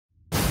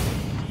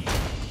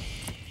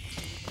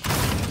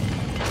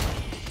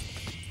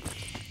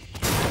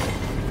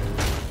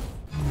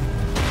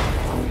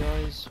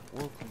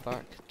welcome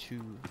back to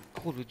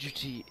Call of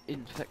Duty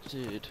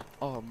Infected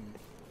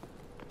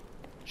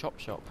Chop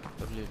Shop,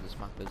 I believe this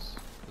map is,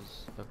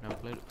 because I've never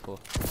played it before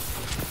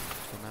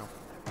until now.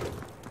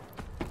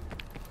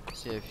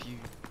 So yeah, if you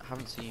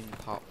haven't seen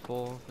part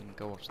 4, then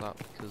go watch that,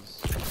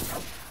 because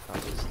that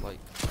is like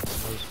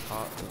the most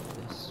part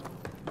of this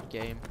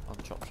game on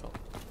Chop Shop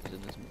is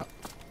in this map.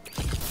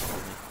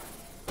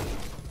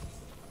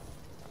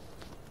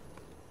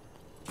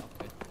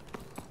 Okay.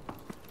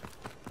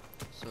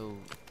 So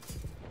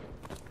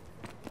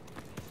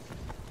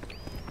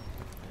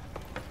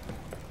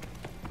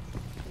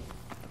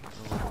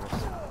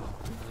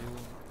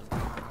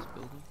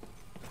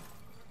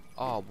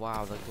oh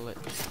wow, the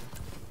glitch.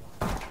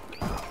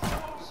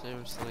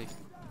 Seriously?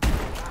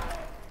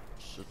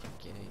 Should be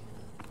gay.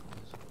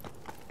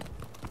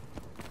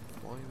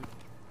 Why would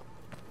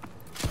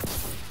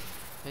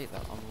hate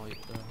that on like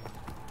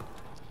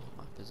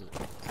map is it? I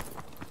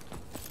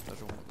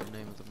don't know what the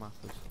name of the map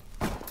is.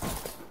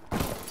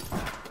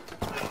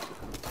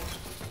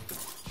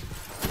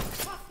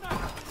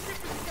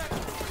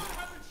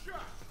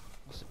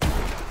 What's it called?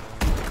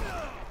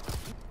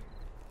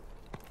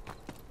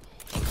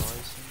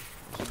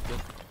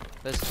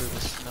 Let's do the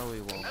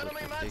snowy one.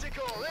 Enemy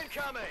manticore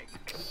incoming!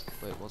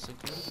 Wait, what's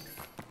incoming?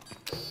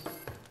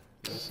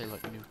 You gonna say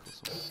like nuke or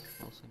something?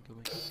 What's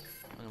incoming?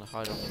 I'm gonna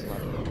hide on this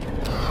ladder.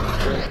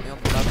 Get me on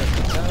the ladder!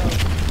 No!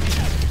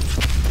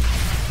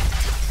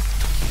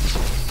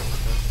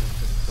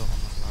 Got on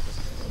that ladder.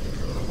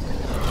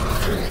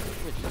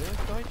 Wait, did they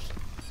die?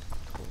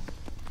 Cool.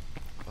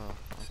 Oh,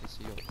 I can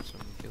see you got so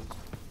many kills.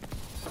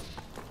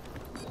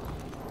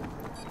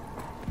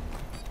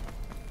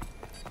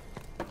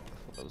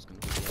 That was gonna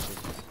be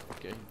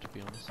a game, to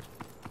be honest.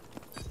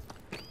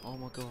 Oh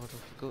my god, I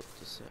forgot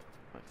to set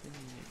my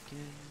thingy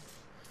again.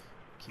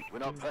 We're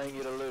not paying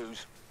you to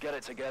lose. Get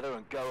it together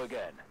and go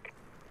again.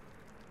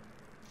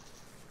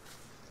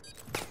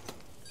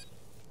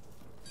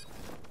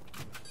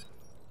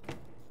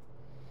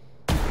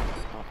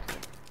 Okay.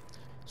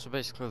 So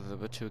basically there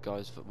were two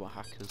guys that were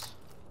hackers.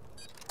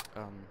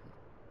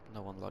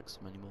 No one likes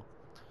them anymore.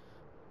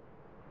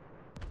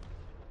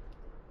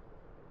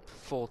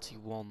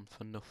 41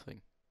 for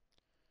nothing.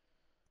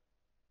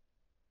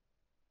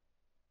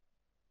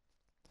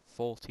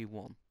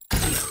 41.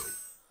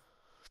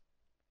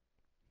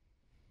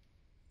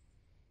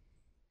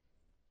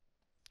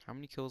 How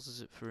many kills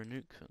is it for a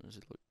nuke? Is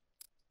it like...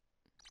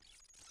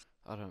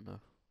 I don't know.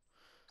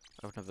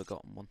 I've never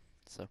gotten one,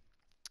 so...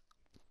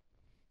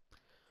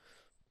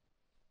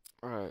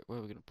 Alright, where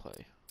are we gonna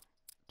play?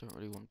 Don't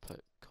really want to play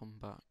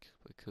comeback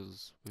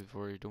because we've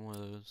already done one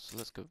of those, so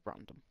let's go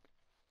random.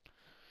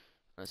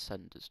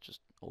 Ascend is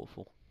just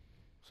awful,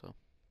 so...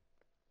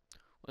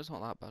 Well, it's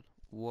not that bad.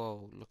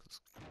 Whoa, look at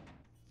this.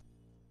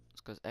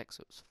 This guy's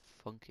exit's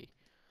funky.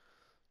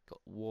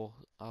 Got war.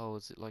 Oh,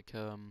 is it like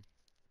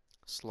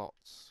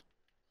slots?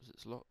 Is it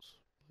slots?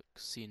 Like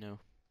casino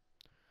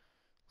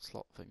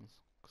slot things.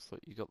 Cause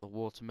like you got the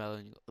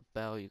watermelon, you got the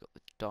bell, you got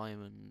the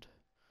diamond,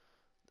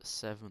 the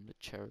 7, the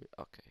cherry.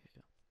 Okay,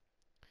 yeah.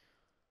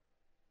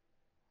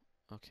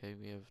 Okay,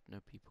 we have no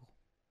people.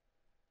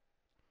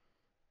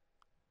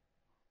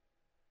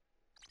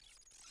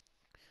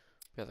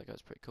 Yeah, that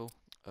guy's pretty cool.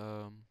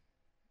 I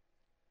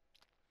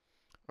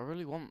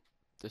really want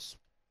this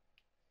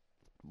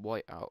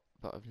whiteout,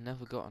 but I've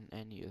never gotten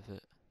any of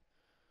it.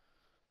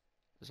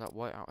 Is that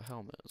whiteout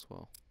helmet as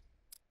well?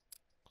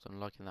 Because I'm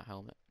liking that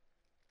helmet.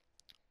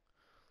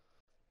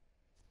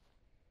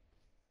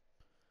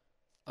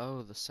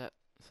 Oh, the set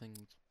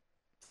thing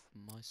for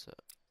my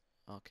set.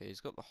 Okay, he's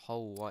got the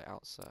whole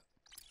whiteout set.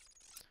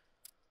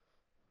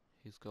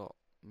 He's got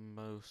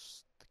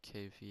most the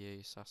KVA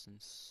assassin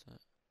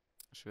set.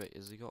 Actually, wait,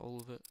 has he got all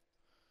of it?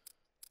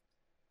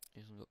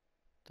 He hasn't got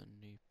the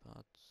knee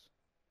pads.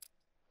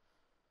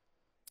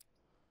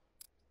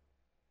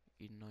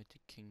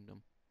 United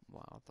Kingdom.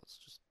 Wow, that's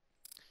just...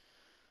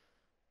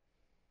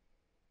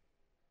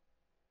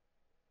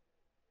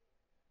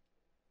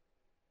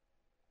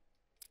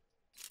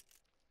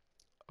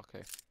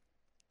 Okay.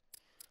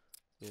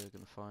 We're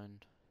gonna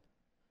find...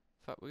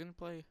 In fact, we're gonna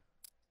play...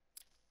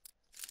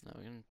 No,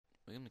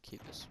 we're gonna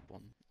keep this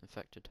one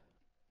infected.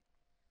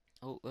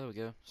 Oh, there we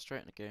go.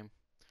 Straight in the game.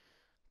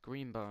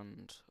 Green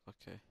band.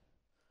 Okay.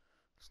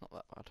 It's not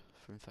that bad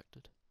for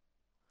infected.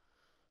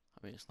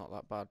 I mean, it's not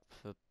that bad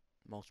for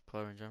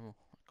multiplayer in general.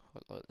 I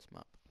quite like this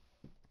map.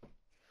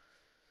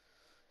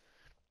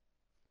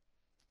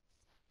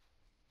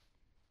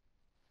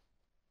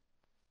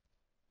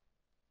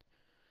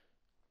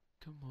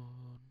 Come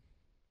on.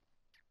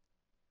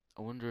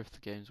 I wonder if the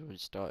game's already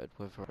started,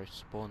 whether I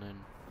spawn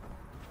in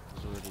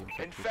is already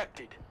infected.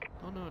 Infected.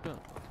 Oh no, I don't.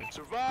 Okay.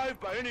 Survive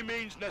by any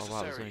means Oh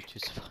wow, there's necessary. only 2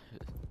 survivors.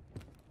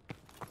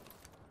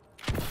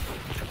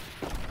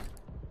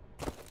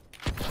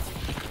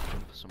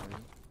 For some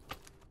reason.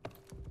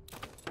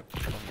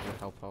 I'm gonna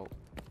help out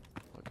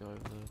that guy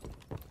over there.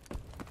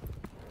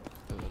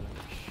 Over there.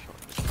 Shot.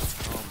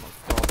 Oh my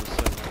god, there's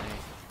so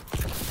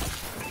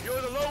many.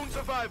 You're the lone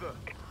survivor.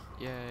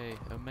 Yay,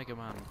 Omega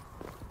Man.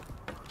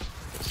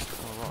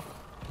 a rock.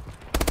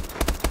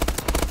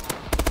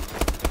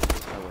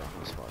 Oh wait,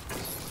 that's fine.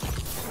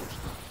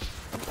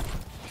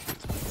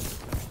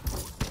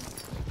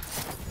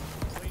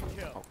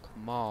 Oh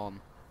come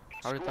on!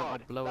 How did that Squad,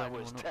 not blow that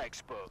anyone was up?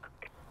 textbook.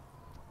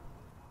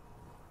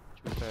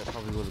 To be fair, it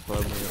probably would have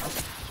blown me up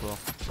as well.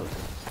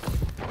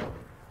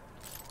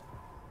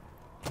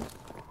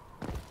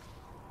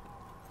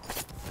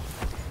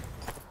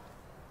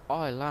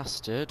 I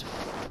lasted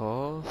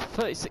for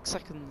 36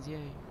 seconds,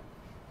 yay!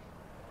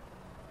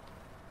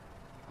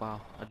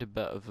 Wow, I did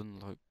better than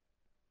like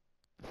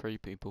 3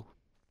 people.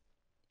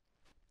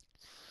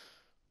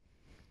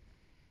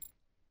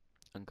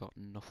 And got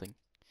nothing.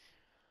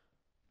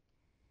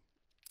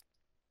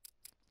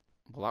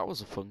 Well, that was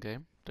a fun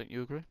game, don't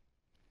you agree?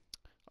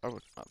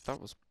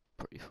 That was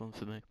pretty fun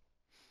for me.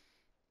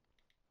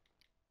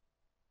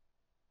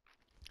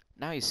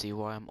 Now you see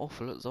why I'm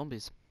awful at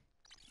zombies.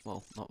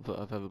 Well, not that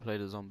I've ever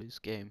played a zombies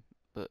game,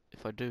 but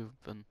if I do,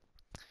 then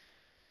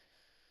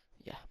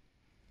yeah.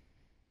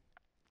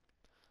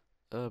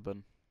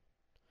 Urban.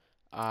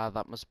 Ah,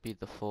 that must be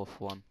the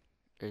 4th one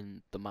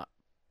in the map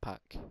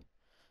pack,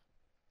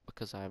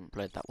 because I haven't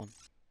played that one.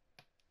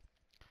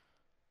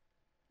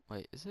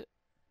 Wait, is it?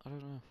 I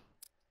don't know.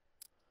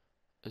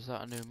 Is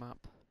that a new map?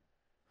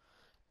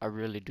 I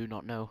really do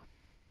not know.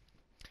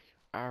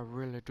 I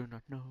really do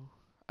not know.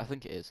 I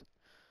think it is.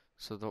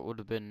 So that would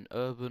have been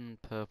Urban,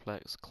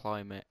 Perplex,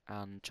 Climate,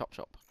 and Chop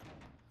Shop.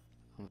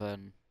 And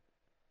then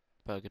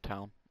Burger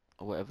Town,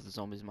 or whatever the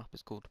zombies map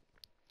is called.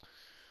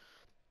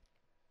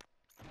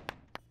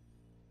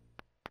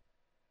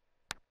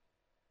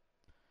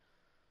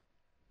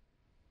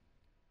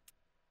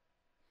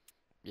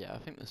 Yeah, I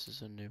think this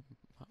is a new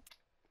map.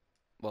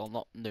 Well,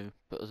 not new,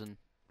 but as in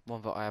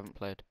one that I haven't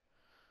played.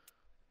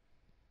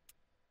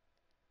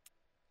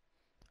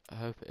 I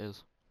hope it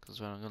is, because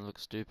then I'm gonna look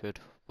stupid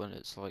when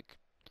it's like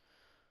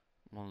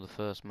one of the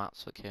first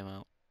maps that came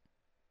out.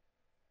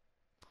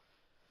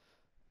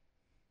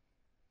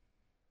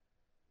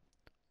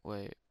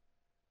 Wait.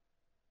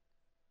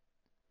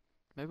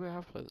 Maybe I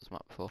have played this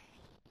map before.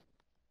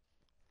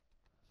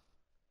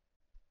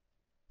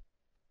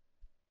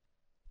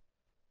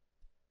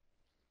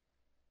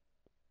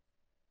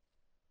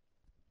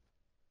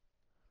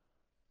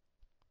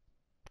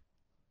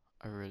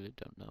 I really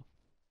don't know.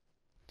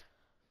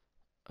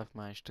 I've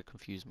managed to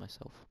confuse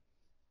myself.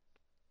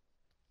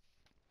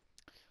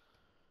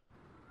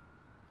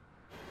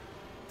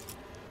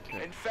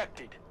 Okay.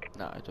 Infected.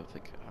 No, I don't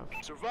think I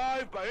have.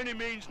 Survive by any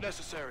means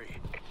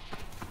necessary.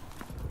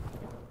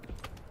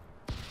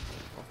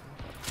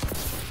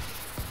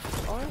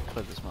 Oh, I have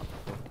played this map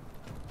before.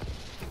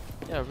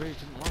 Yeah, I really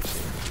didn't like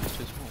it. It's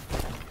too small.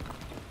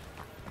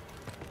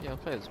 Yeah,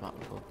 I've played this map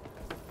before.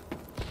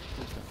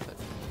 Please don't play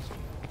this.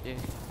 Yeah.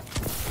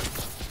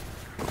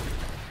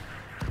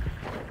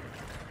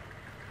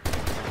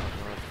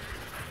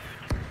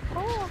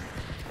 Oh.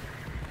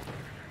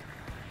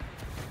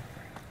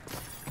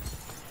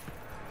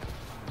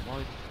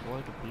 Why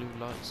are the blue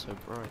lights so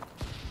bright?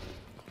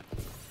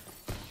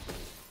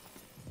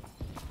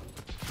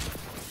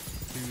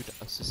 Food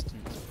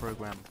assistance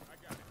program.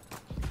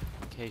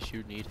 In case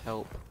you need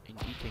help in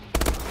eating.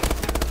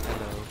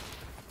 Hello.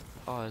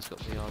 Oh, it's got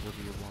the RW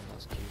one,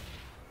 that's cute.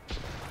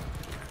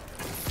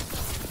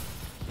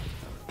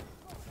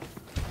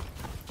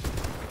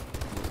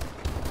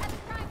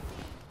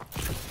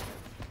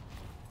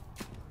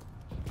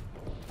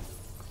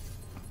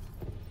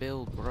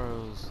 Build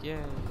bros,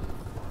 yay!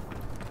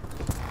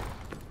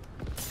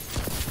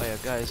 Oh yeah,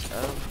 guys,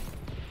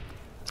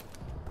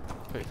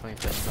 pretty funny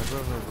thing, my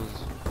brother was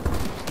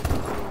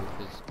all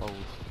his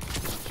old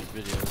YouTube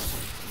videos,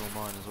 and all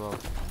mine as well,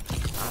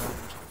 and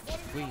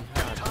we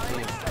had the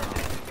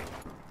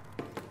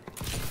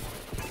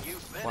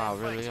wow,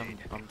 really?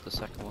 I'm the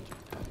second one to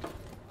attack.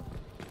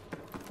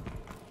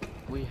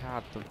 We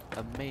had the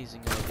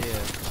amazing idea,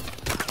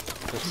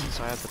 but since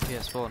I have the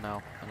PS4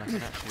 now, and I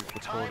can actually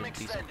record in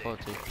decent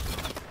quality,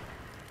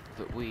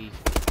 that we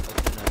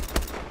are gonna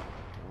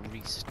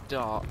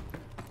restart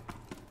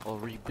or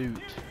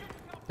reboot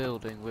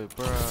building with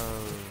bro.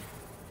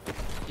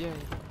 Yay!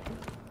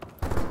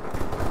 I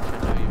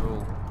know you're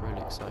all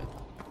really excited.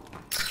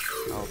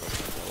 Oh, that's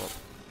gonna go up.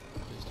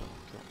 Please don't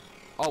kill.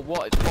 Oh,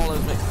 what? It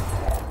follows me!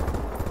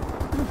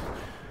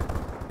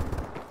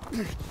 I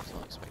was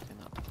not expecting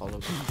that to follow me.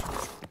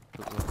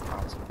 Looks like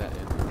bouncing better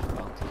than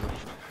bounces.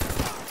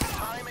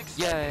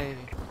 Yay!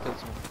 Killed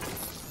someone.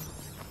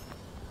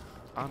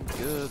 I'm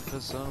good for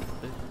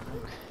something.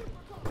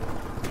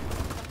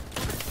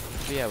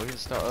 But yeah, we're gonna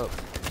start up,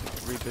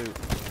 reboot,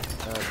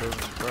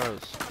 Building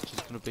Bros, which is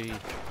gonna be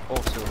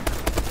awesome,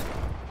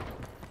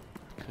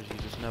 because you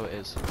just know it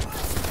is,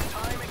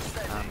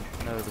 and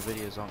no, the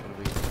videos aren't gonna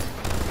be.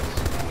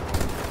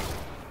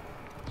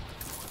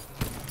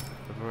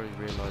 I've already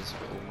realised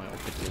that all my old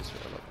videos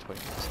are like 20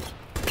 minutes long.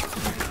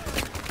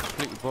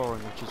 Completely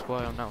boring, which is why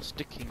I'm now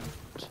sticking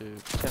to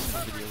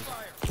 10-minute videos.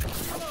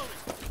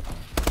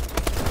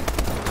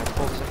 I have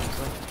 4 seconds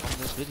left on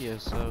this video,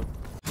 so